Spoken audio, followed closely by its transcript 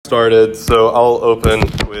started, so I'll open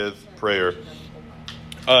with prayer.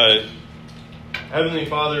 Heavenly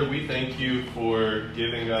Father, we thank you for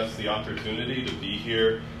giving us the opportunity to be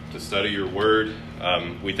here to study your word.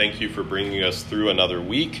 We thank you for bringing us through another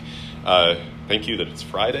week. Thank you that it's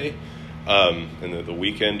Friday and that the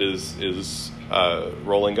weekend is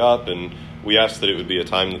rolling up, and we ask that it would be a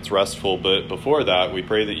time that's restful. But before that, we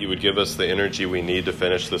pray that you would give us the energy we need to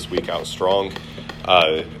finish this week out strong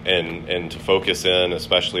and to focus in,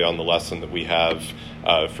 especially on the lesson that we have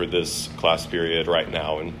for this class period right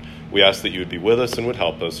now. And we ask that you would be with us and would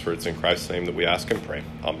help us, for it's in Christ's name that we ask and pray.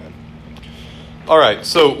 Amen. All right,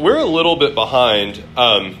 so we're a little bit behind,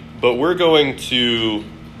 but we're going to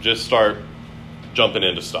just start jumping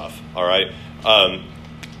into stuff, all right?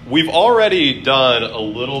 We've already done a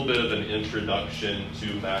little bit of an introduction to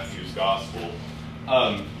Matthew's gospel.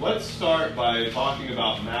 Let's start by talking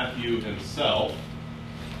about Matthew himself.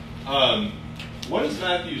 What is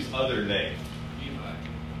Matthew's other name?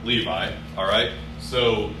 Levi, all right?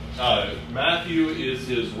 So Matthew is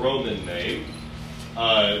his Roman name.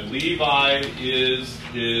 Levi is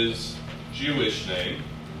his Jewish name.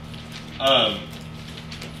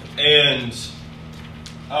 And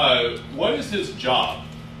what is his job?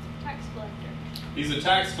 Tax collector. He's a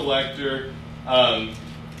tax collector,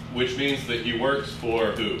 which means that he works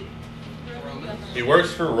for who? Rome. He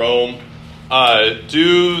works for Rome.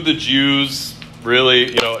 Do the Jews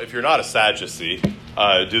really, if you're not a Sadducee,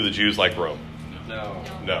 do the Jews like Rome? No,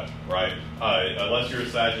 right? Unless you're a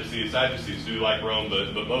Sadducee. Sadducees do like Rome,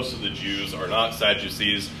 but most of the Jews are not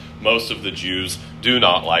Sadducees. Most of the Jews do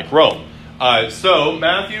not like Rome. So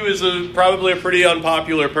Matthew is probably a pretty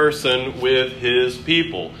unpopular person with his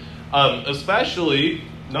people. Especially,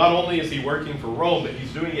 not only is he working for Rome, but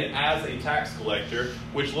he's doing it as a tax collector,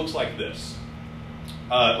 which looks like this.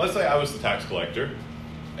 Let's say I was the tax collector,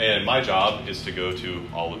 and my job is to go to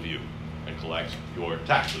all of you and collect your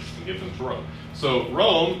taxes and give them to Rome. So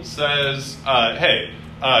Rome says, hey,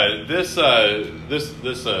 this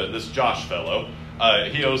Josh fellow,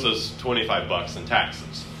 he owes us $25 in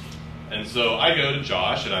taxes. And so I go to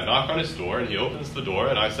Josh and I knock on his door, and he opens the door,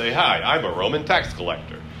 and I say, hi, I'm a Roman tax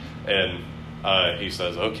collector. And he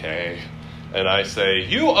says, okay. And I say,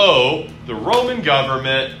 you owe the Roman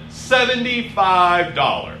government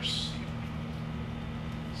 $75.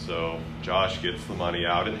 So Josh gets the money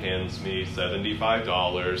out and hands me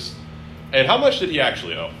 $75. And how much did he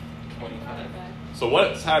actually owe? 25. So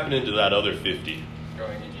what's happening to that other 50?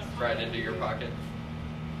 Going right into your pocket.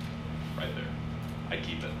 Right there. I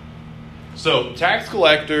keep it. So tax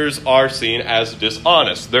collectors are seen as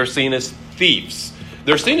dishonest. They're seen as thieves.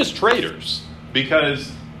 They're seen as traitors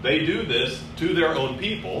because they do this to their own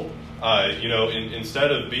people.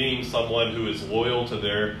 Instead of being someone who is loyal to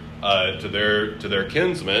their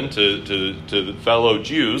kinsmen, to the fellow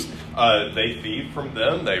Jews, they thieve from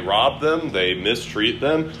them, they rob them, they mistreat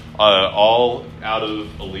them, all out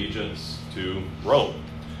of allegiance to Rome.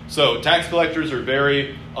 So tax collectors are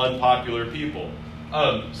very unpopular people.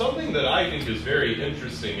 Something that I think is very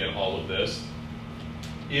interesting in all of this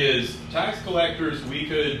is tax collectors, we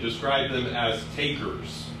could describe them as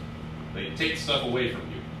takers. They take stuff away from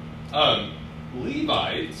you.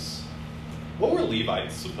 Levites, what were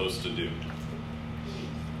Levites supposed to do?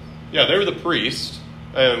 Yeah, they were the priest.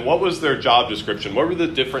 And what was their job description? What were the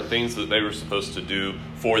different things that they were supposed to do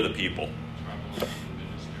for the people?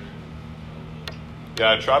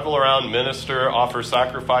 Yeah, travel around, minister, offer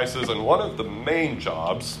sacrifices, and one of the main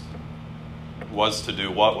jobs was to do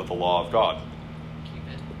what with the law of God?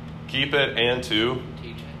 Keep it and to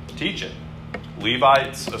teach it.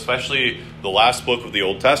 Levites, especially the last book of the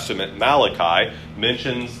Old Testament, Malachi,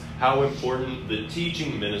 mentions how important the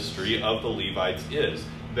teaching ministry of the Levites is.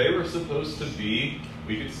 They were supposed to be,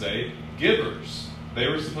 we could say, givers. They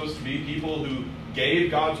were supposed to be people who gave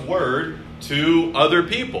God's word to other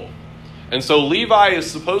people. And so Levi is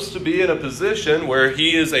supposed to be in a position where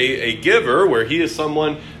he is a giver, where he is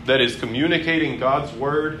someone that is communicating God's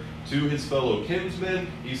word to his fellow kinsmen.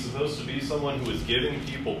 He's supposed to be someone who is giving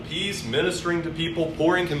people peace, ministering to people,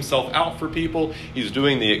 pouring himself out for people. He's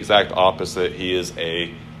doing the exact opposite. He is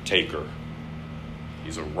a taker.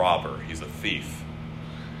 He's a robber. He's a thief.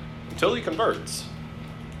 Until he converts.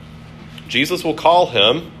 Jesus will call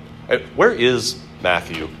him. Where is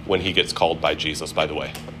Matthew when he gets called by Jesus, by the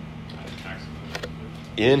way?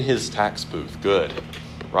 In his tax booth. Good.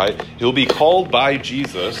 Right? He'll be called by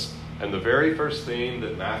Jesus, and the very first thing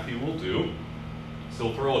that Matthew will do is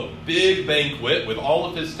he'll throw a big banquet with all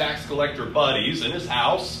of his tax collector buddies in his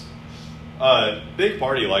house. Big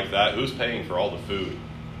party like that. Who's paying for all the food?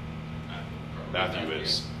 Matthew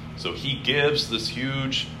is. So he gives this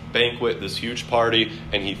huge banquet, this huge party,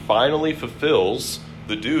 and he finally fulfills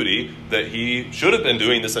the duty that he should have been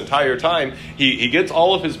doing this entire time. He gets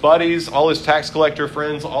all of his buddies, all his tax collector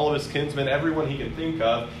friends, all of his kinsmen, everyone he can think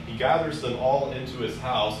of. He gathers them all into his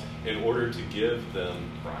house in order to give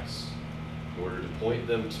them Christ, in order to point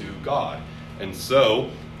them to God. And so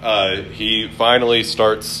he finally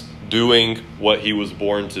starts doing what he was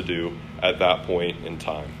born to do at that point in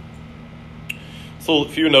time. So a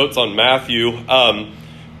few notes on Matthew.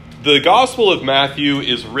 The Gospel of Matthew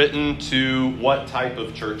is written to what type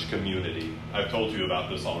of church community? I've told you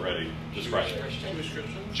about this already. Describe it.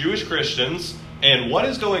 Jewish Christians. And what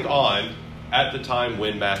is going on at the time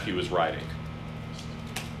when Matthew is writing?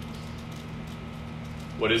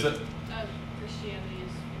 What is it? Christianity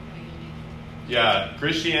is becoming illegal. Yeah,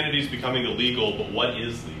 Christianity is becoming illegal, but what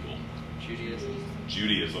is legal?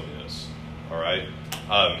 Judaism is. All right.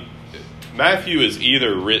 Matthew is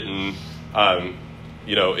either written,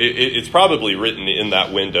 it's probably written in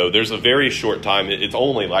that window. There's a very short time. It's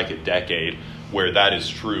only like a decade where that is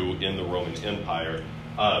true in the Roman Empire,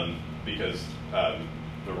 because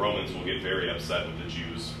the Romans will get very upset with the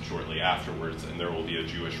Jews shortly afterwards, and there will be a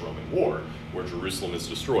Jewish-Roman war where Jerusalem is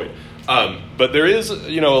destroyed. But there is, a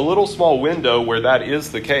little small window where that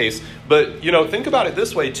is the case. But, think about it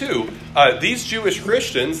this way, too. These Jewish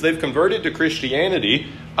Christians, they've converted to Christianity.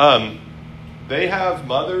 They have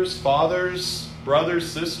mothers, fathers, brothers,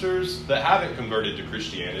 sisters that haven't converted to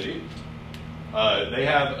Christianity. They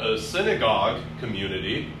have a synagogue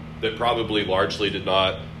community that probably largely did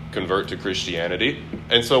not convert to Christianity.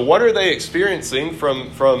 And so what are they experiencing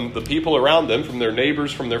from the people around them, from their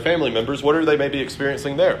neighbors, from their family members? What are they maybe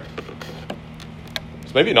experiencing there?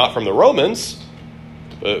 It's maybe not from the Romans,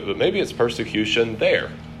 but maybe it's persecution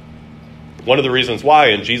there. One of the reasons why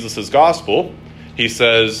in Jesus' gospel, he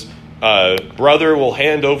says, brother will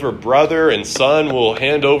hand over brother and son will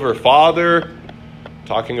hand over father,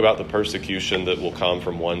 talking about the persecution that will come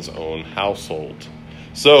from one's own household.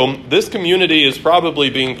 So this community is probably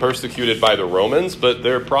being persecuted by the Romans, but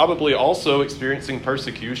they're probably also experiencing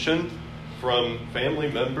persecution from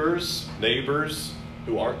family members, neighbors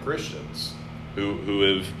who aren't Christians,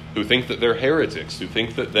 who think that they're heretics, who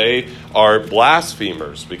think that they are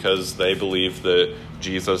blasphemers because they believe that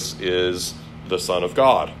Jesus is the Son of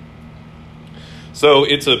God. So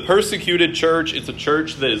it's a persecuted church. It's a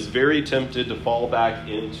church that is very tempted to fall back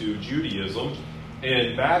into Judaism.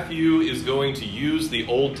 And Matthew is going to use the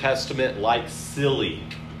Old Testament like silly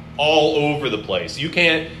all over the place. You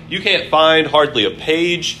can't find hardly a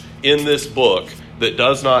page in this book that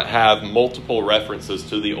does not have multiple references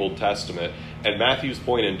to the Old Testament. And Matthew's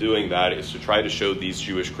point in doing that is to try to show these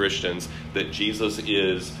Jewish Christians that Jesus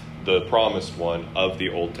is the promised one of the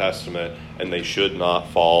Old Testament, and they should not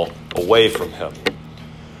fall away from him.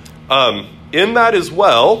 In that as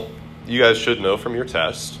well, you guys should know from your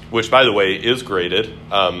test, which, by the way, is graded.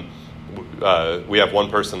 We have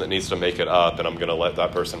one person that needs to make it up, and I'm going to let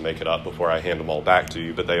that person make it up before I hand them all back to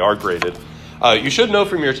you, but they are graded. You should know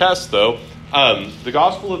from your test, though, the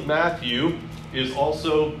Gospel of Matthew is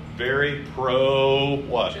also very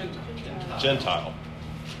pro-what? Gentile.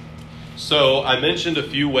 So I mentioned a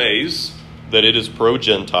few ways that it is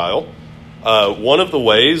pro-Gentile. One of the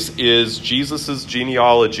ways is Jesus'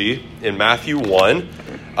 genealogy in Matthew 1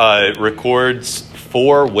 records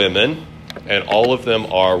 4 women, and all of them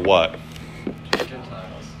are what?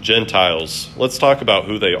 Gentiles. Let's talk about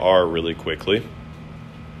who they are really quickly.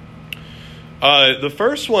 The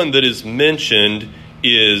first one that is mentioned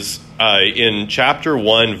is in chapter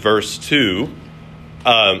 1, verse 2.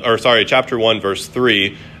 Chapter 1, verse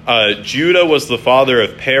 3. Judah was the father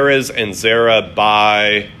of Perez and Zerah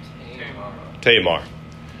by Tamar.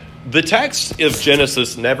 The text of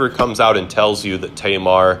Genesis never comes out and tells you that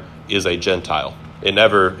Tamar is a Gentile. It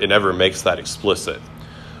never makes that explicit.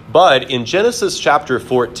 But in Genesis chapter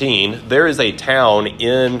 14, there is a town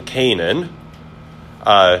in Canaan.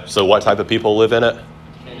 So what type of people live in it?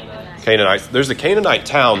 Canaanites. There's a Canaanite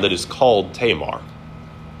town that is called Tamar.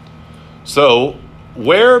 So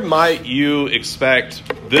where might you expect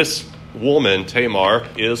this woman, Tamar,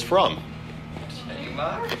 is from?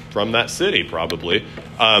 From that city, probably.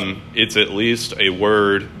 It's at least a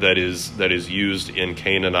word that is used in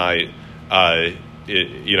Canaanite,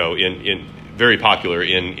 in very popular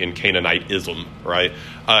in Canaanitism, right?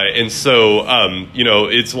 And so,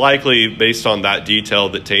 it's likely based on that detail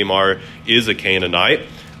that Tamar is a Canaanite.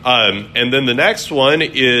 And then the next one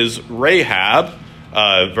is Rahab.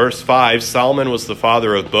 Verse 5, Salmon was the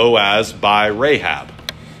father of Boaz by Rahab.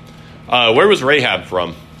 Where was Rahab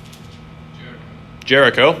from?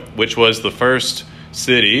 Jericho, which was the first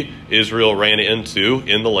city Israel ran into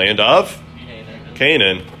in the land of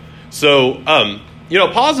Canaan. So,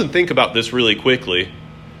 pause and think about this really quickly.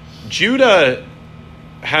 Judah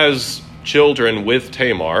has children with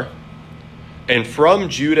Tamar, and from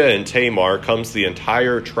Judah and Tamar comes the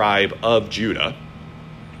entire tribe of Judah.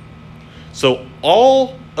 So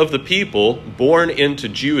all of the people born into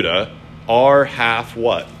Judah are half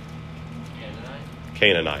what?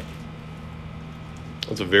 Canaanite.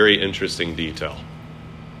 That's a very interesting detail,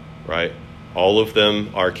 right? All of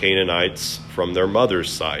them are Canaanites from their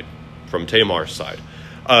mother's side, from Tamar's side.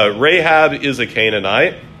 Rahab is a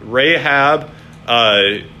Canaanite. Rahab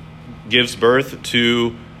gives birth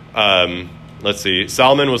to, Salmon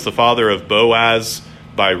was the father of Boaz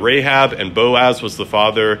by Rahab, and Boaz was the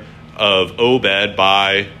father of Obed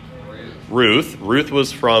by Ruth. Ruth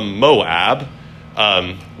was from Moab,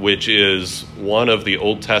 which is one of the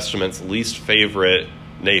Old Testament's least favorite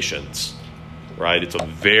nations, right? It's a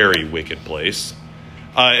very wicked place.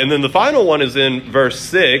 And then the final one is in verse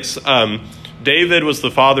 6. David was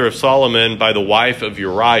the father of Solomon by the wife of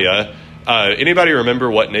Uriah. Anybody remember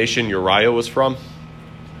what nation Uriah was from?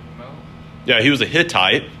 Yeah, he was a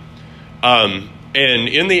Hittite. And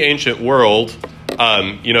in the ancient world,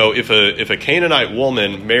 if a Canaanite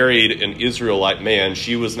woman married an Israelite man,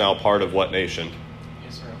 she was now part of what nation?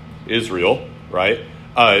 Israel, right?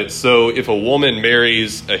 So if a woman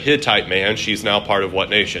marries a Hittite man, she's now part of what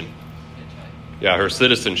nation? Hittite. Yeah, her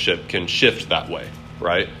citizenship can shift that way,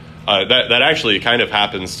 right? That actually kind of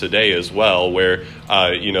happens today as well, where,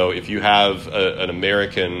 if you have an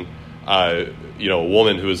American, a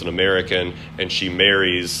woman who is an American and she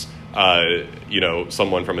marries,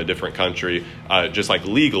 someone from a different country, just like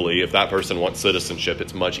legally, if that person wants citizenship,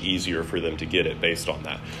 it's much easier for them to get it based on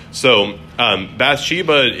that. So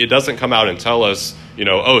Bathsheba, it doesn't come out and tell us,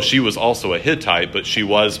 she was also a Hittite, but she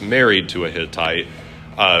was married to a Hittite,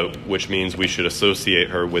 which means we should associate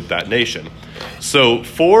her with that nation. So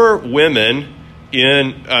for women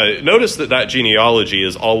notice that genealogy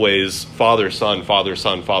is always father, son, father,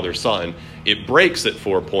 son, father, son. It breaks at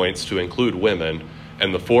 4 points to include women,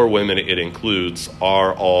 and the 4 women it includes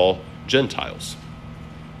are all Gentiles.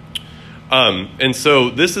 And so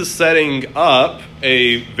this is setting up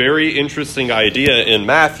a very interesting idea in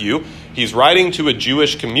Matthew. He's writing to a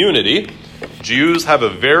Jewish community. Jews have a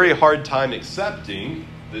very hard time accepting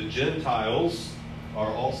that Gentiles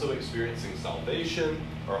are also experiencing salvation,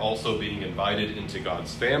 are also being invited into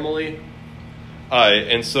God's family.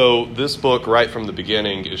 And so this book, right from the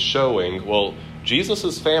beginning, is showing,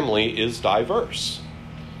 Jesus' family is diverse.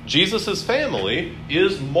 Jesus' family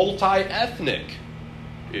is multi-ethnic.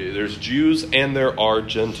 There's Jews and there are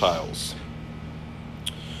Gentiles.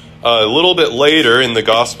 A little bit later in the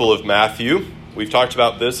Gospel of Matthew, we've talked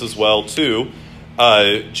about this as well too.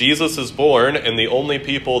 Jesus is born, and the only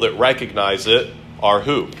people that recognize it are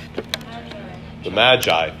who? The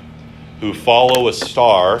Magi, who follow a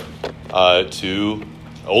star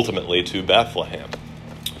ultimately to Bethlehem.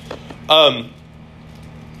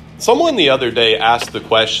 Someone the other day asked the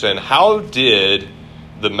question, how did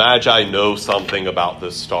the Magi know something about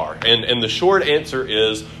this star? And the short answer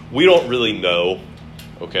is, we don't really know.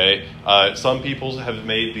 Okay, some people have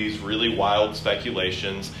made these really wild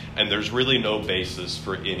speculations, and there's really no basis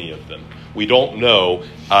for any of them. We don't know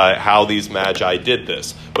how these Magi did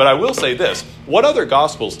this. But I will say this. What other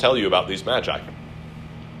Gospels tell you about these Magi?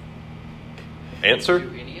 Answer?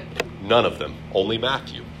 None of them. Only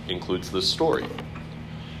Matthew includes this story.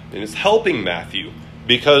 And it's helping Matthew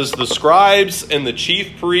because the scribes and the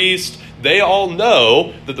chief priest, they all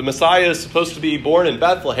know that the Messiah is supposed to be born in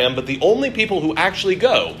Bethlehem, but the only people who actually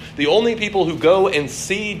go, the only people who go and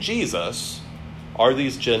see Jesus are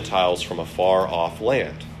these Gentiles from a far off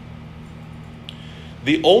land.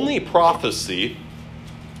 The only prophecy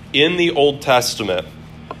in the Old Testament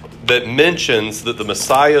that mentions that the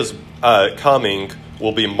Messiah's coming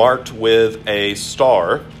will be marked with a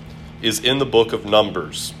star is in the book of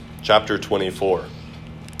Numbers, chapter 24.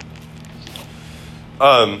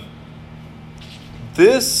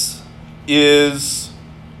 This is,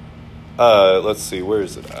 let's see, where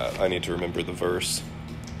is it at? I need to remember the verse.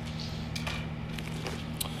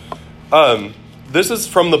 This is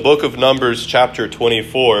from the book of Numbers, chapter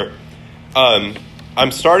 24.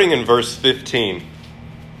 I'm starting in verse 15.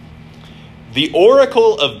 The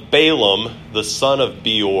oracle of Balaam, the son of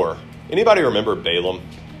Beor. Anybody remember Balaam?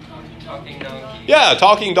 Talking donkey. Yeah,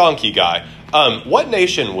 talking donkey guy. What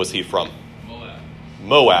nation was he from?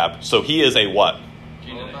 Moab. So he is a what?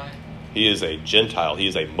 Moabite. He is a Gentile. He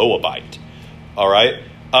is a Moabite. All right.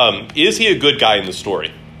 Is he a good guy in the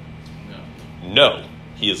story? No,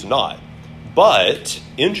 he is not. But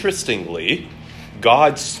interestingly,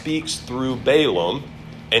 God speaks through Balaam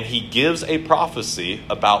and he gives a prophecy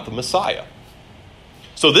about the Messiah.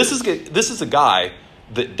 So this is a guy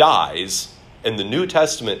that dies, and the New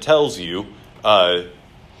Testament tells you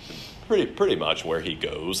pretty much where he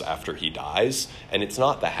goes after he dies, and it's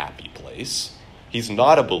not the happy place. He's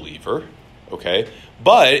not a believer, okay?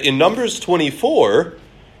 But in Numbers 24,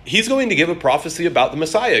 he's going to give a prophecy about the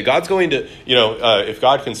Messiah. God's going to, if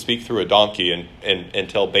God can speak through a donkey and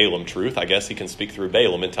tell Balaam truth, I guess he can speak through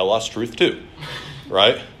Balaam and tell us truth too,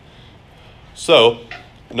 right? So,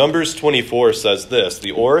 Numbers 24 says this,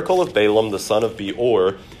 the oracle of Balaam, the son of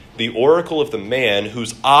Beor, the oracle of the man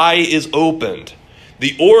whose eye is opened,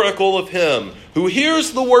 the oracle of him who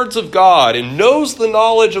hears the words of God and knows the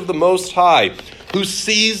knowledge of the Most High, who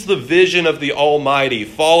sees the vision of the Almighty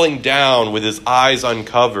falling down with his eyes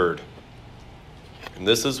uncovered. And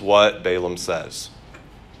this is what Balaam says.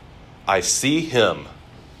 I see him,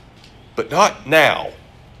 but not now.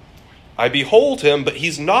 I behold him, but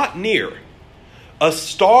he's not near. A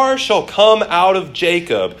star shall come out of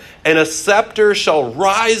Jacob, and a scepter shall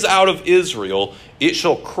rise out of Israel. It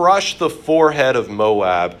shall crush the forehead of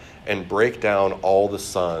Moab and break down all the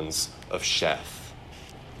sons of Sheth.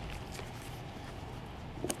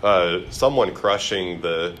 Someone crushing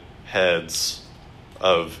the heads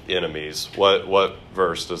of enemies. What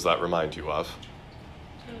verse does that remind you of?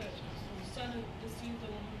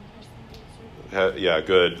 Yeah,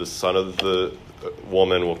 good. The son of the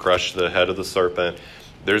woman will crush the head of the serpent.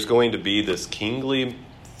 There's going to be this kingly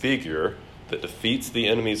figure that defeats the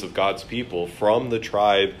enemies of God's people from the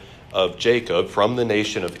tribe of Jacob, from the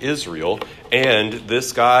nation of Israel. And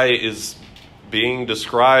this guy is being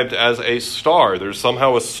described as a star. There's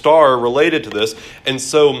somehow a star related to this. And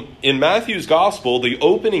so in Matthew's gospel, the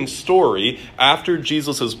opening story after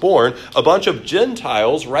Jesus is born, a bunch of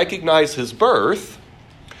Gentiles recognize his birth.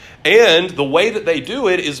 And the way that they do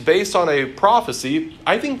it is based on a prophecy,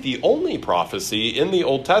 I think the only prophecy in the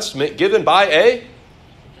Old Testament given by a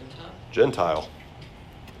Gentile.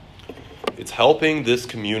 It's helping this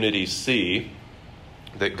community see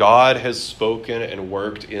that God has spoken and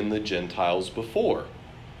worked in the Gentiles before.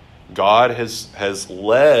 God has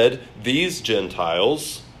led these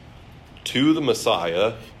Gentiles to the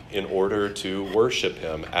Messiah in order to worship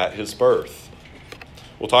him at his birth.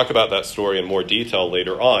 We'll talk about that story in more detail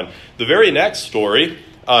later on. The very next story,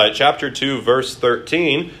 chapter 2, verse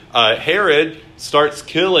 13, Herod starts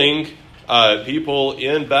killing people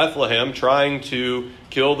in Bethlehem trying to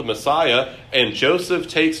kill the Messiah, and Joseph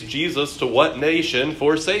takes Jesus to what nation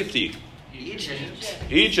for safety?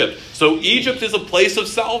 Egypt. So Egypt is a place of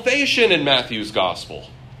salvation in Matthew's gospel.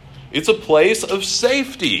 It's a place of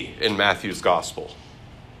safety in Matthew's gospel.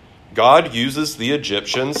 God uses the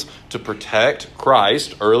Egyptians to protect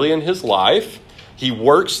Christ early in his life. He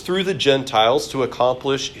works through the Gentiles to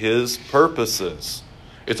accomplish his purposes.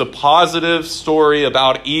 It's a positive story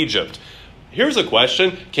about Egypt. Here's a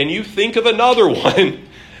question. Can you think of another one?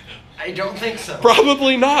 I don't think so.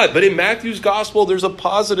 Probably not. But in Matthew's gospel, there's a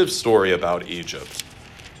positive story about Egypt,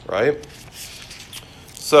 right?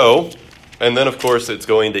 So, and then, of course, it's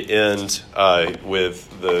going to end with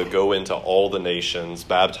the go into all the nations,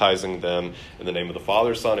 baptizing them in the name of the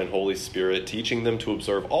Father, Son, and Holy Spirit, teaching them to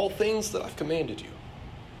observe all things that I've commanded you.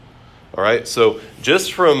 All right, so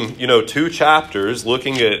just from, 2 chapters,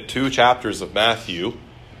 looking at 2 chapters of Matthew,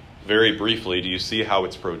 very briefly, do you see how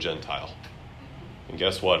it's pro-Gentile? And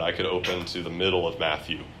guess what? I could open to the middle of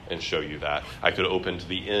Matthew and show you that. I could open to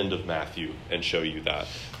the end of Matthew and show you that.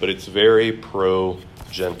 But it's very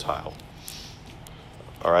pro-Gentile.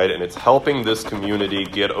 All right, and it's helping this community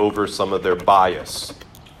get over some of their bias.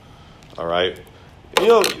 All right?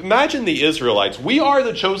 Imagine the Israelites. We are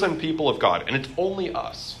the chosen people of God, and it's only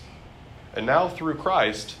us. And now through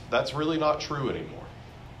Christ, that's really not true anymore.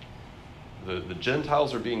 The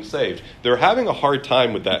Gentiles are being saved. They're having a hard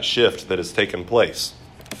time with that shift that has taken place.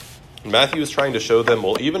 Matthew is trying to show them,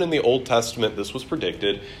 well, even in the Old Testament, this was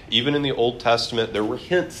predicted. Even in the Old Testament, there were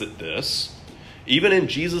hints at this. Even in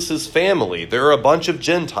Jesus' family, there are a bunch of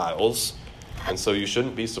Gentiles. And so you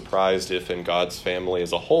shouldn't be surprised if in God's family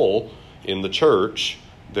as a whole, in the church,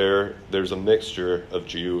 there's a mixture of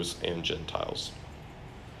Jews and Gentiles.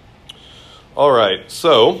 All right,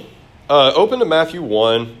 so open to Matthew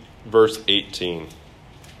 1, verse 18.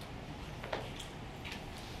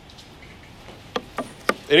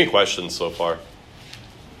 Any questions so far?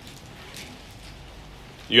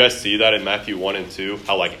 You guys see that in Matthew 1 and 2,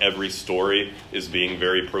 how every story is being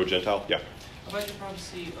very pro-Gentile? Yeah. About the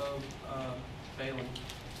prophecy of Balaam,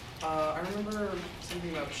 I remember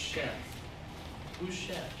something about Sheth. Who's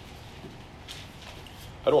Sheth?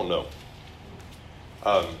 I don't know.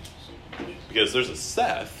 Because there's a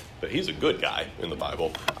Seth, but he's a good guy in the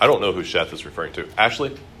Bible. I don't know who Sheth is referring to.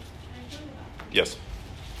 Ashley? Yes.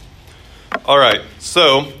 All right,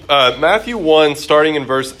 so Matthew 1, starting in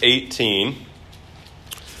verse 18.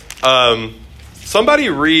 Somebody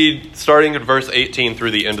read starting in verse 18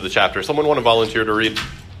 through the end of the chapter. Someone want to volunteer to read?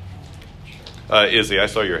 Izzy, I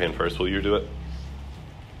saw your hand first. Will you do it?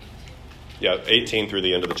 Yeah, 18 through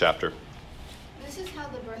the end of the chapter. This is how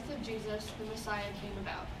the birth of Jesus, the Messiah, came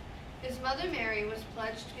about. His mother Mary was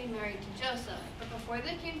pledged to be married to Joseph, but before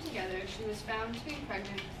they came together, she was found to be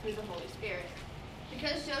pregnant through the Holy Spirit.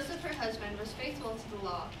 Because Joseph, her husband, was faithful to the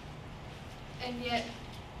law, and yet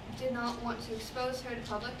did not want to expose her to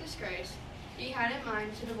public disgrace, he had in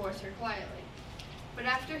mind to divorce her quietly. But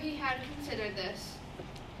after he had considered this,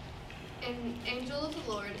 an angel of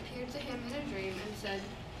the Lord appeared to him in a dream and said,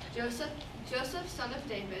 Joseph, son of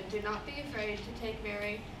David, do not be afraid to take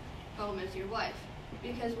Mary home as your wife,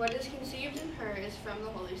 because what is conceived in her is from the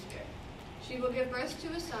Holy Spirit. She will give birth to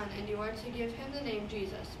a son, and you are to give him the name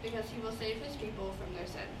Jesus, because he will save his people from their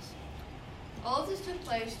sins. All of this took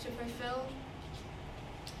place to fulfill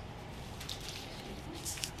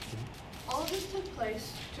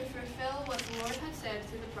what the Lord had said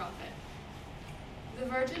through the prophet. The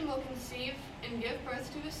virgin will conceive and give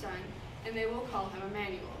birth to a son, and they will call him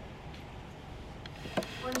Emmanuel.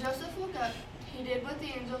 When Joseph woke up, he did what the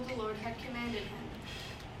angel of the Lord had commanded him,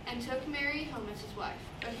 and took Mary home as his wife.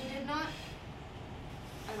 But he did not,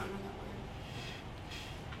 I don't know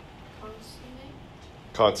that word,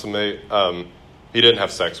 Consummate. He didn't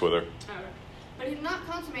have sex with her. Oh, but he did not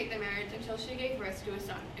consummate their marriage until she gave birth to a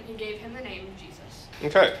son, and he gave him the name Jesus.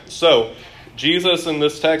 Okay, so Jesus in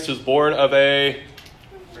this text is born of a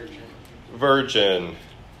virgin.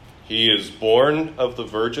 He is born of the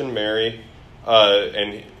Virgin Mary,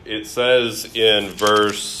 and it says in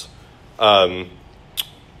verse, verse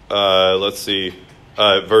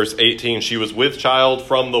 18, she was with child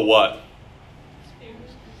from the what?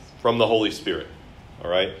 From the Holy Spirit. All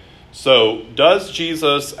right. So, does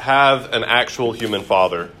Jesus have an actual human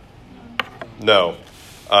father? No.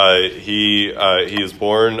 He is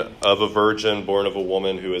born of a virgin, born of a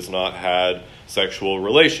woman who has not had sexual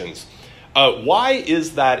relations. Why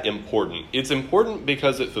is that important? It's important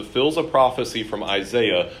because it fulfills a prophecy from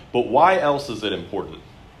Isaiah, but why else is it important?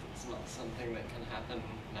 It's not something that can happen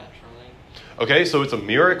naturally. Okay, so it's a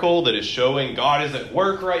miracle that is showing God is at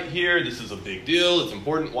work right here. This is a big deal. It's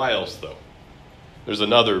important. Why else, though? There's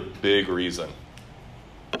another big reason.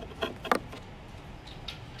 It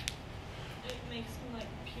makes him like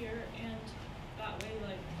pure, and that way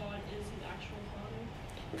like God is his actual father.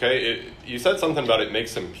 Okay, you said something about it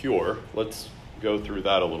makes him pure. Let's go through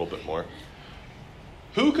that a little bit more.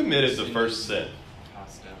 Who committed the first sin?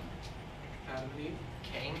 Adam and Eve?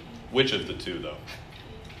 Cain? Which of the two, though?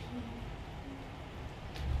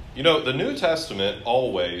 You know, the New Testament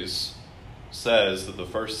always says that the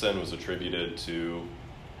first sin was attributed to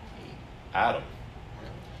Adam.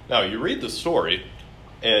 Now, you read the story,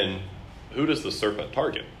 and who does the serpent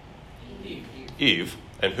target? Eve.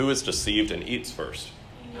 And who is deceived and eats first?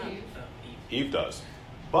 Eve does.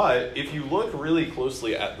 But if you look really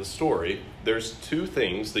closely at the story, there's two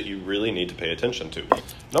things that you really need to pay attention to.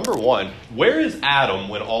 Number one, where is Adam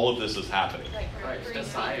when all of this is happening? Right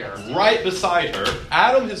beside her. Right beside her.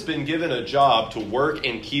 Adam has been given a job to work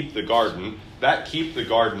and keep the garden. That keep the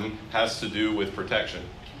garden has to do with protection.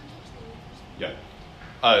 Yeah.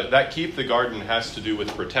 That keep the garden has to do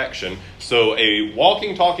with protection. So a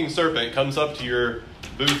walking, talking serpent comes up to your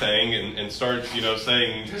boothang and starts,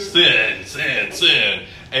 saying, sin, sin, sin.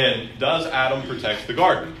 And does Adam protect the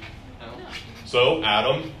garden? No. So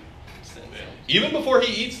Adam, Sin. even before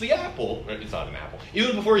he eats the apple, it's not an apple,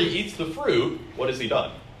 even before he eats the fruit, what has he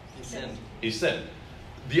done? He sinned. He sinned.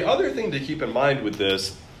 The other thing to keep in mind with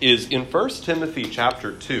this is in 1 Timothy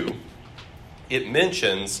chapter 2, it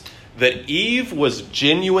mentions that Eve was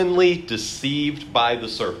genuinely deceived by the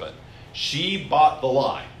serpent. She bought the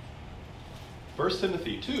lie. 1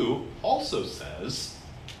 Timothy 2 also says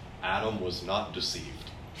Adam was not deceived.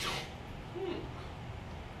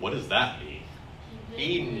 What does that mean?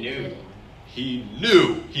 He knew He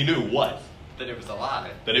knew. He knew what? that it was a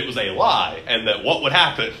lie. That it was a lie, and that what would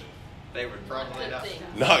happen? They would probably Good die. thing.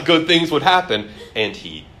 Not good things would happen, and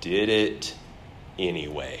he did it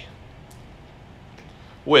anyway.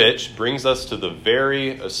 Which brings us to the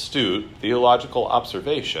very astute theological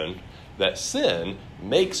observation that sin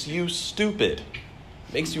makes you stupid,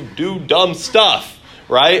 makes you do dumb stuff,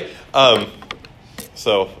 right?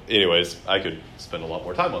 So anyways, I could spend a lot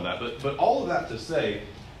more time on that, but all of that to say,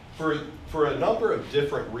 for a number of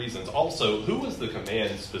different reasons. Also, who was the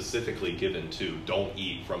command specifically given to don't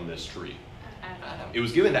eat from this tree? It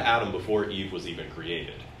was given to Adam before Eve was even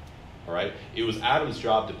created. All right? It was Adam's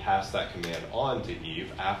job to pass that command on to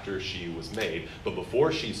Eve after she was made. But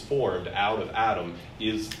before she's formed out of Adam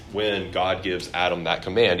is when God gives Adam that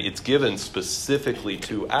command. It's given specifically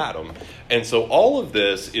to Adam. And so all of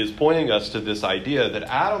this is pointing us to this idea that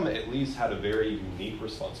Adam at least had a very unique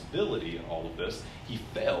responsibility in all of this. He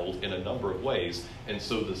failed in a number of ways. And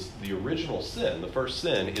so the original sin, the first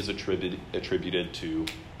sin, is attributed to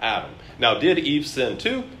Adam. Now, did Eve sin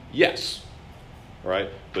too? Yes. All right?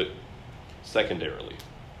 But secondarily,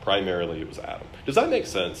 primarily it was Adam. Does that make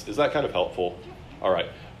sense? Is that kind of helpful? All right.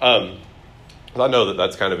 I know that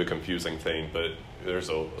that's kind of a confusing thing, but there's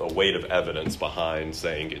a weight of evidence behind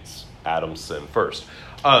saying it's Adam's sin first.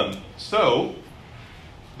 So,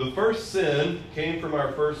 the first sin came from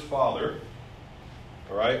our first father.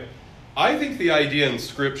 All right? I think the idea in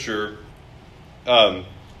Scripture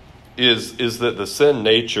is that the sin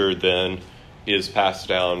nature then is passed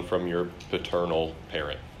down from your paternal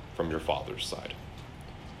parent, from your father's side.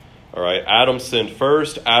 All right, Adam sinned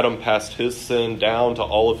first. Adam passed his sin down to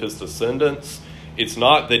all of his descendants. It's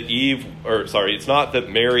not that it's not that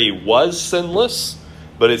Mary was sinless,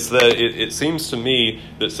 but it's that it seems to me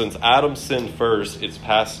that since Adam sinned first, it's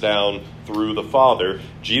passed down through the father.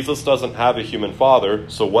 Jesus doesn't have a human father,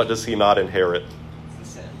 so what does he not inherit?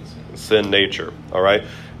 It's the sin. Sin nature. All right.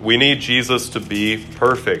 We need Jesus to be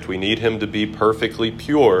perfect. We need him to be perfectly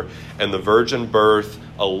pure. And the virgin birth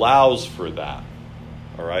allows for that.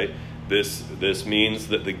 All right? This means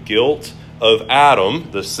that the guilt of Adam,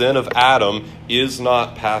 the sin of Adam, is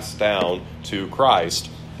not passed down to Christ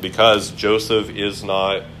because Joseph is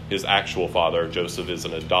not his actual father. Joseph is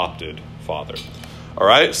an adopted father. All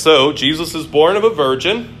right? So Jesus is born of a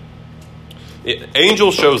virgin.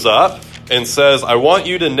 Angel shows up and says, I want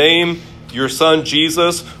you to name your son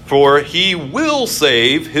Jesus, for he will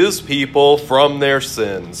save his people from their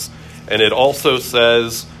sins. And it also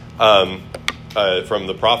says from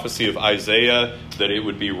the prophecy of Isaiah that it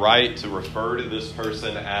would be right to refer to this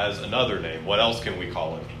person as another name. What else can we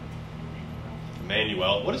call him?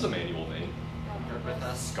 Emmanuel. What does Emmanuel mean? God with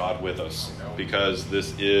us. God with us. Because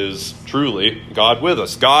this is truly God with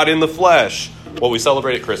us. God in the flesh. What we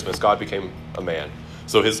celebrate at Christmas, God became a man.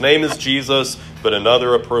 So his name is Jesus, but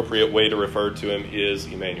another appropriate way to refer to him is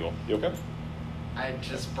Emmanuel. You okay? I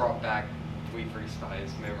just brought back We Three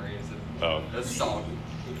Spies memories of a song.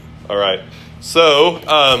 All right.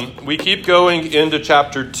 So we keep going into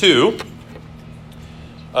chapter 2.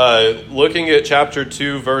 Looking at chapter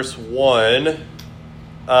 2, verse 1.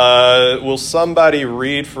 Will somebody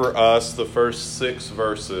read for us the first 6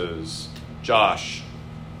 verses? Josh.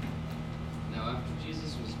 Now after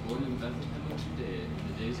Jesus was born in Bethlehem of Judea in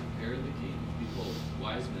the days of Herod the king, behold,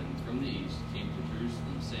 wise men from the east came to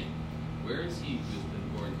Jerusalem, saying, Where is he who has been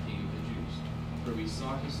born King of the Jews? For we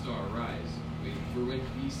saw his star rise.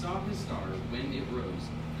 We saw his star when it rose,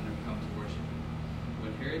 and have come to worship him.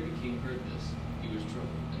 When Herod the king heard this, he was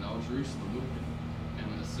troubled, and all Jerusalem with him. And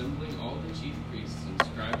when assembling all the chief priests and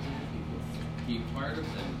scribes of the people, he inquired of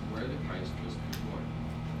them where the Christ was to be born.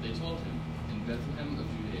 They told him, In Bethlehem of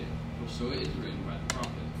Judea, for so it is written by the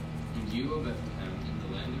prophet, And you, O Bethlehem, in the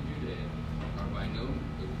land of Judea, are by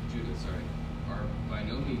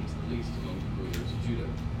no means the least among the rulers of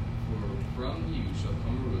Judah. For from you shall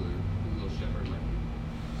come a ruler who will shepherd my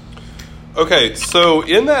people. Okay, so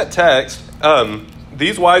in that text,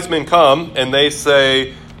 these wise men come and they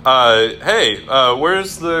say, hey,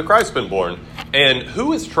 where's the Christ been born? And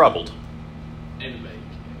who is troubled? Anybody.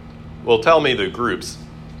 Well, tell me the groups.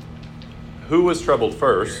 Who was troubled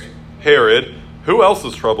first? Herod. Who else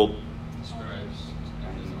is troubled? Scribes,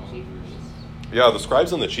 and then all the priests. Yeah, the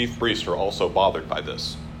scribes and the chief priests are also bothered by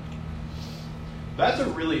this. That's a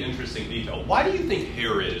really interesting detail. Why do you think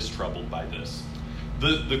Herod is troubled by this?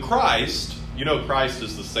 The Christ, you know Christ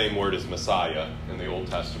is the same word as Messiah in the Old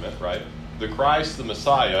Testament, right? The Christ, the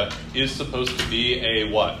Messiah, is supposed to be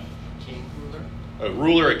a what? King, ruler. A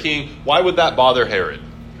ruler, a king. Why would that bother Herod?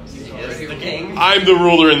 He is the king. I'm the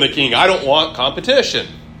ruler and the king. I don't want competition.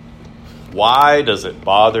 Why does it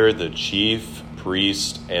bother the chief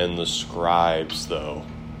priest and the scribes, though?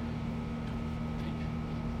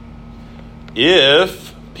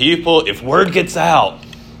 If word gets out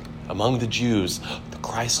among the Jews, the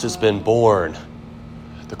Christ has been born.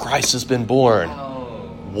 The Christ has been born.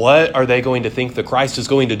 What are they going to think the Christ is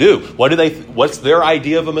going to do? What's their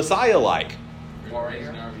idea of a Messiah like?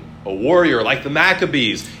 Warrior. A warrior like the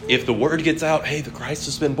Maccabees. If the word gets out, hey, the Christ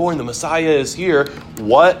has been born, the Messiah is here,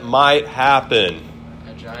 what might happen?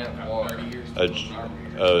 A giant war.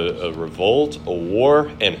 A revolt, a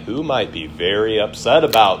war, and who might be very upset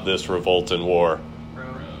about this revolt and war?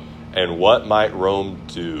 And what might Rome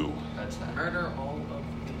do? That's that. Murder all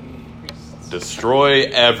of the priests. Destroy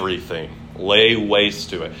everything. Lay waste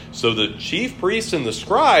to it. So the chief priests and the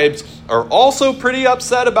scribes are also pretty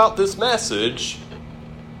upset about this message,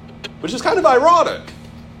 which is kind of ironic.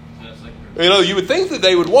 You would think that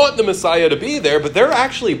they would want the Messiah to be there, but they're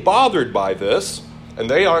actually bothered by this, and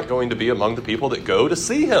they aren't going to be among the people that go to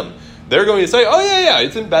see him. They're going to say, oh, yeah,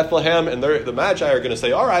 it's in Bethlehem, and the Magi are going to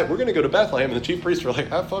say, all right, we're going to go to Bethlehem, and the chief priests are like,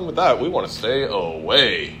 have fun with that. We want to stay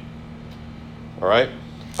away. All right?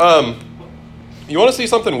 You want to see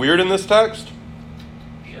something weird in this text?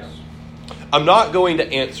 Yes. I'm not going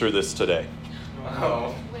to answer this today.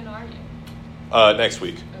 Oh. When are you? Next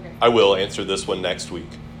week. Okay. I will answer this one next week.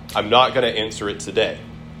 I'm not going to answer it today.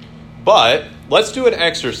 But let's do an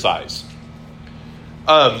exercise.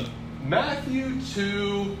 Matthew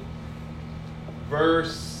 2,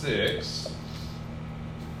 verse 6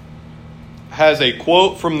 has a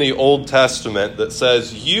quote from the Old Testament that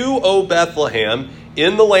says, "You, O Bethlehem,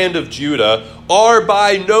 in the land of Judah, are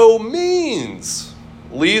by no means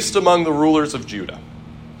least among the rulers of Judah."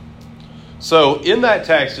 So in that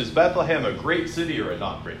text, is Bethlehem a great city or a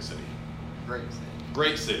not great city? Great city.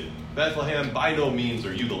 Great city. Bethlehem, by no means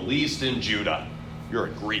are you the least in Judah. You're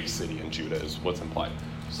a great city in Judah is what's implied.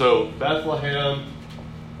 So Bethlehem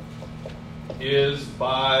is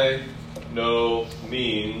by no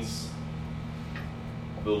means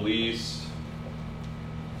the least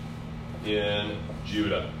in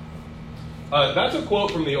Judah. That's a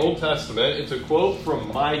quote from the Old Testament. It's a quote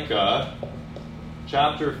from Micah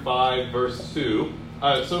chapter 5, verse 2.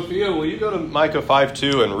 Sophia, will you go to Micah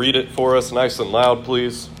 5:2 and read it for us nice and loud,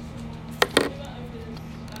 please?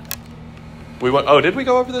 Did we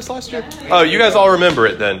go over this last year? Oh, you guys all remember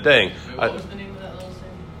it then. Dang. Wait, what was the name of that little city?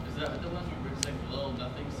 Is that the one where it's like a little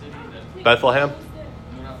nothing city? Bethlehem?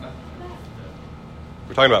 No, not Bethlehem.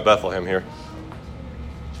 We're talking about Bethlehem here.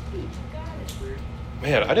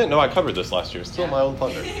 Man, I didn't know I covered this last year. Still my own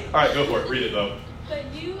thunder. All right, go for it. Read it, though. But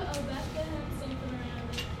you, O Bethlehem, something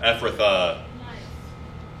or other. Ephrathah. Nice.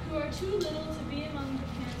 Who are too little to be among the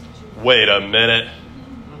clans of Judah. Wait a minute.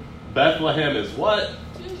 Bethlehem is what?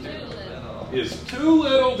 Too little. Is too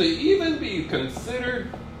little to even be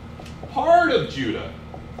considered part of Judah.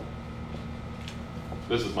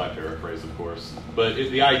 This is my paraphrase, of course, but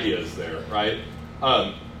the idea is there, right?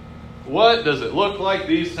 What does it look like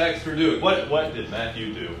these texts are doing? What did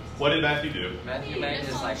Matthew do? What did Matthew do? Matthew made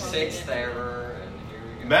his sixth error, and here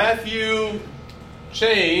we go. Matthew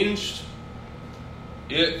changed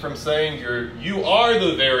it from saying you are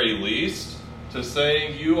the very least to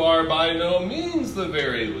saying you are by no means the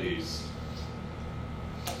very least.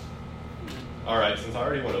 All right, since I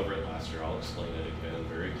already went over it last year, I'll explain it again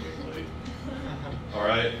very quickly. All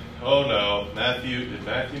right. Oh no, did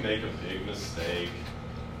Matthew make a big mistake?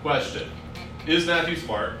 Question: is Matthew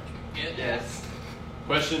smart? Yes.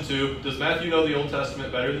 Question 2: does Matthew know the Old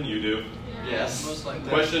Testament better than you do? Yes. Most likely.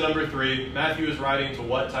 Question number 3: Matthew is writing to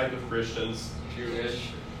what type of Christians?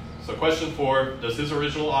 Jewish. So question 4: does his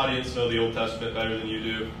original audience know the Old Testament better than you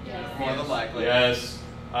do? More than likely. Yes.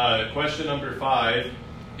 Question number 5: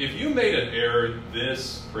 if you made an error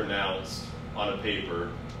this pronounced on a paper,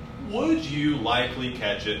 would you likely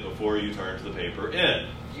catch it before you turned the paper in?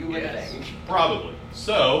 You would think. Probably.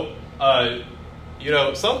 So,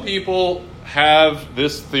 some people have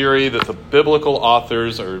this theory that the biblical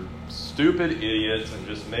authors are stupid idiots and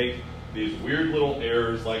just make these weird little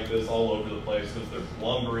errors like this all over the place because they're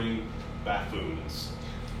lumbering buffoons.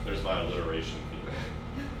 There's my alliteration.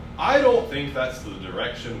 I don't think that's the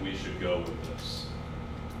direction we should go with this.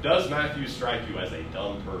 Does Matthew strike you as a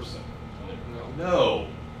dumb person? No,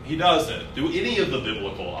 he doesn't. Do any of the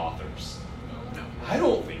biblical authors? No. I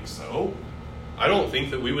don't think so. I don't think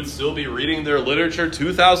that we would still be reading their literature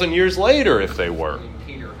 2,000 years later if they were.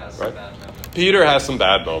 Peter has some bad moments. Peter has some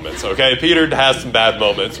bad moments, okay? Peter has some bad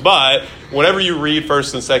moments. But whenever you read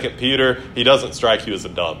 1st and 2nd Peter, he doesn't strike you as a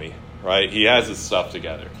dummy, right? He has his stuff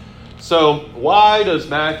together. So why does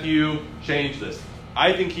Matthew change this?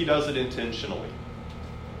 I think he does it intentionally.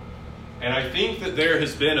 And I think that there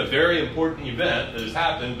has been a very important event that has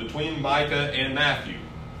happened between Micah and Matthew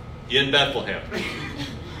in Bethlehem.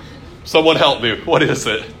 Someone help me. What is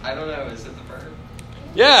it? I don't know. Is it the bird?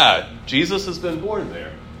 Yeah, Jesus has been born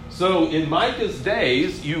there. So in Micah's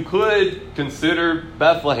days, you could consider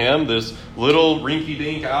Bethlehem this little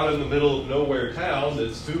rinky-dink out in the middle of nowhere town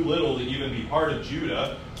that's too little to even be part of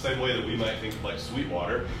Judah, same way that we might think of like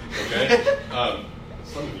Sweetwater, okay?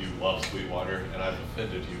 Some of you love Sweetwater, and I've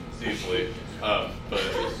offended you deeply. But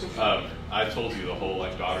I told you the whole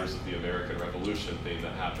like Daughters of the American Revolution thing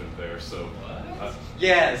that happened there. So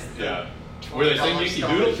Yes. yeah. Where they sing Yankee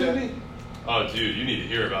Doodle to me? Oh, dude, you need to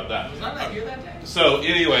hear about that. Was I not here that day? So,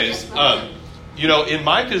 anyways, in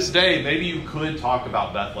Micah's day, maybe you could talk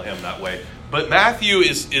about Bethlehem that way. But Matthew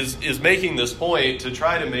is making this point to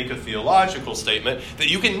try to make a theological statement that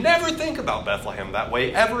you can never think about Bethlehem that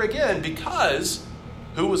way ever again, because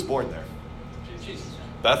who was born there? Jesus.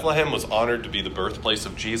 Bethlehem was honored to be the birthplace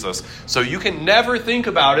of Jesus. So you can never think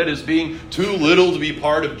about it as being too little to be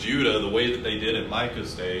part of Judah the way that they did in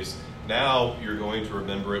Micah's days. Now you're going to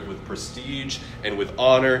remember it with prestige and with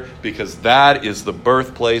honor, because that is the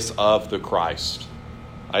birthplace of the Christ.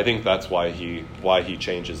 I think that's why he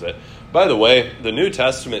changes it. By the way, the New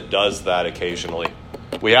Testament does that occasionally.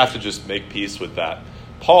 We have to just make peace with that.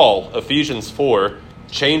 Paul, Ephesians 4,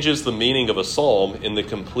 changes the meaning of a psalm in the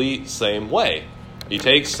complete same way. He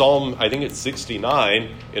takes Psalm, I think it's 69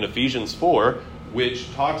 in Ephesians 4,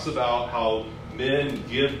 which talks about how men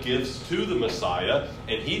give gifts to the Messiah,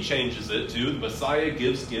 and he changes it to the Messiah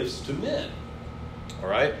gives gifts to men. All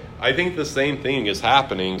right? I think the same thing is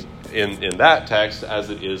happening in that text as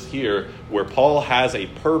it is here, where Paul has a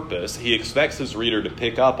purpose. He expects his reader to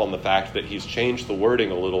pick up on the fact that he's changed the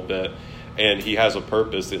wording a little bit, and he has a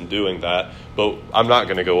purpose in doing that. But I'm not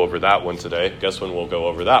going to go over that one today. Guess when we'll go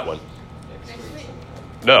over that one?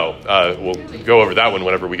 No, we'll go over that one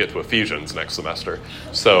whenever we get to Ephesians next semester.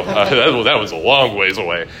 So that was a long ways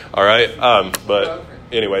away. All right? But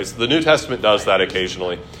anyways, the New Testament does that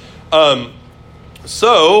occasionally.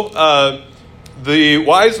 So the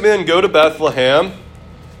wise men go to Bethlehem,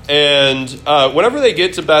 and whenever they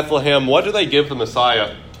get to Bethlehem, what do they give the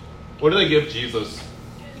Messiah? What do they give Jesus?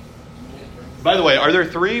 By the way, are there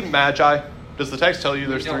 3 magi? Does the text tell you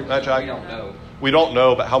there's 3 magi? We don't know. We don't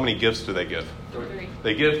know, but how many gifts do they give? 3.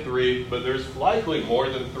 They give 3, but there's likely more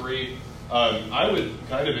than 3. I would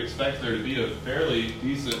kind of expect there to be a fairly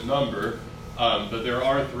decent number, but there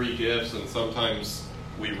are 3 gifts, and sometimes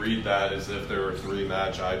we read that as if there were 3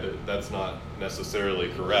 magi, but that's not necessarily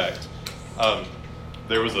correct.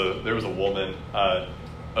 There was a woman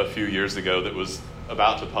a few years ago that was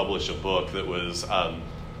about to publish a book that was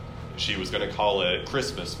she was going to call it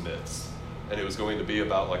Christmas Myths, and it was going to be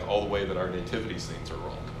about like all the way that our nativity scenes are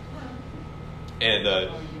wrong. And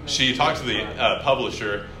she talked to the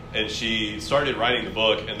publisher, and she started writing the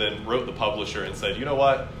book, and then wrote the publisher and said, you know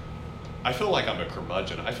what? I feel like I'm a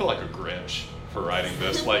curmudgeon. I feel like a Grinch for writing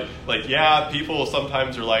this. Like, yeah, people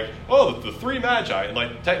sometimes are like, oh, the 3 magi. And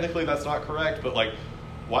like, technically that's not correct, but like,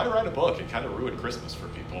 why write a book? It kind of ruined Christmas for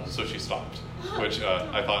people. So she stopped, which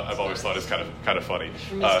I've always thought is kind of funny.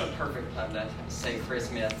 She missed the perfect time to say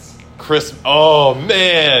Christmas. Oh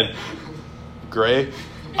man, Gray,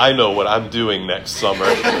 I know what I'm doing next summer.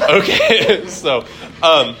 Okay, so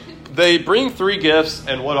they bring 3 gifts,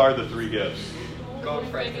 and what are the 3 gifts? Gold,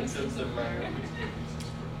 frankincense, and myrrh.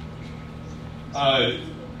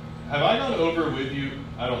 Have I gone over with you?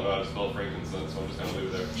 I don't know how to spell frankincense, so I'm just going to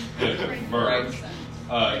leave it there. Yeah, myrrh.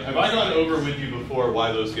 Have I gone over with you before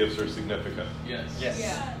why those gifts are significant? Yes. Yes.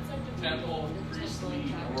 Yeah, it's like the Temple,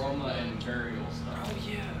 priestly, aroma, and burial stuff. Oh,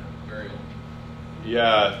 yeah. Burial.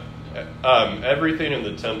 Yeah. Everything in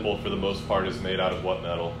the temple, for the most part, is made out of what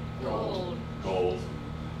metal? Gold.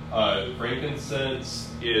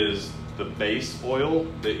 Frankincense is the base oil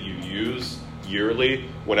that you use yearly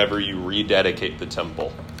whenever you rededicate the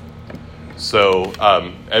temple. So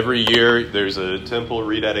every year there's a temple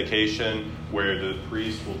rededication where the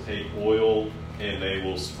priest will take oil and they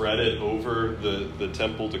will spread it over the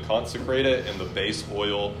temple to consecrate it, and the base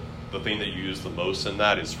oil, the thing that you use the most in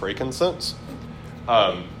that, is frankincense.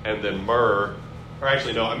 And then myrrh, or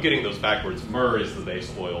actually no, I'm getting those backwards. Myrrh is the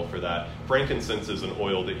base oil for that. Frankincense is an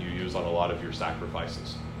oil that you use on a lot of your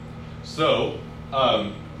sacrifices. So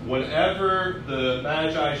whenever the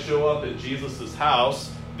Magi show up at Jesus'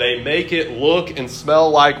 house, they make it look and smell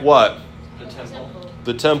like what? The temple.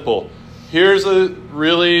 The temple. Here's a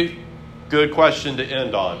really good question to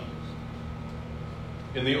end on.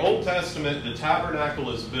 In the Old Testament, the tabernacle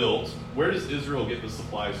is built. Where does Israel get the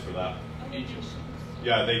supplies for that? Egypt.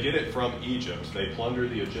 Yeah, they get it from Egypt. They plunder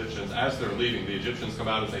the Egyptians. As they're leaving, the Egyptians come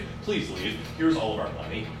out and say, please leave. Here's all of our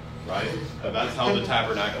money. Right? And that's how the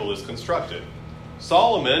tabernacle is constructed.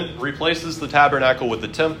 Solomon replaces the tabernacle with the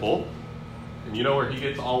temple. And you know where he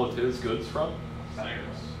gets all of his goods from? Cyrus.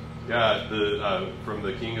 Yeah, from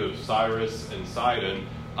the king of Cyrus and Sidon,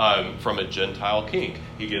 from a Gentile king.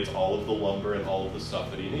 He gets all of the lumber and all of the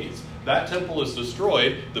stuff that he needs. That temple is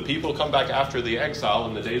destroyed. The people come back after the exile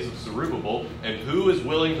in the days of Zerubbabel. And who is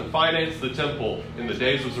willing to finance the temple in the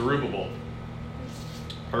days of Zerubbabel?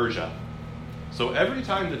 Persia. So every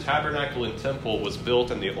time the tabernacle and temple was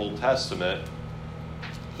built in the Old Testament,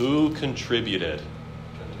 who contributed?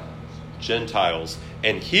 Gentiles.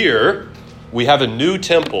 And here we have a new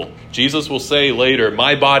temple. Jesus will say later,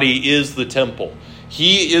 my body is the temple.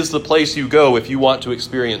 He is the place you go if you want to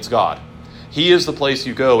experience God. He is the place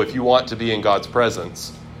you go if you want to be in God's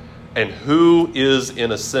presence. And who is,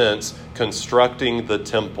 in a sense, constructing the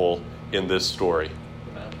temple in this story?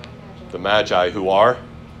 The Magi, who are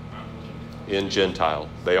in Gentile.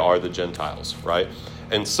 They are the Gentiles, right?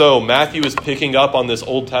 And so Matthew is picking up on this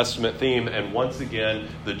Old Testament theme, and once again,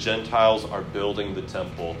 the Gentiles are building the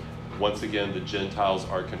temple. Once again, the Gentiles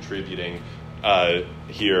are contributing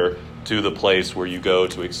here to the place where you go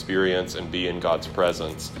to experience and be in God's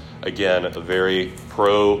presence. Again, a very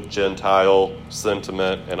pro-Gentile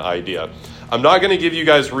sentiment and idea. I'm not going to give you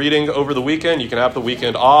guys reading over the weekend. You can have the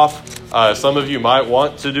weekend off. Some of you might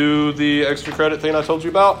want to do the extra credit thing I told you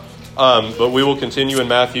about. But we will continue in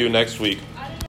Matthew next week.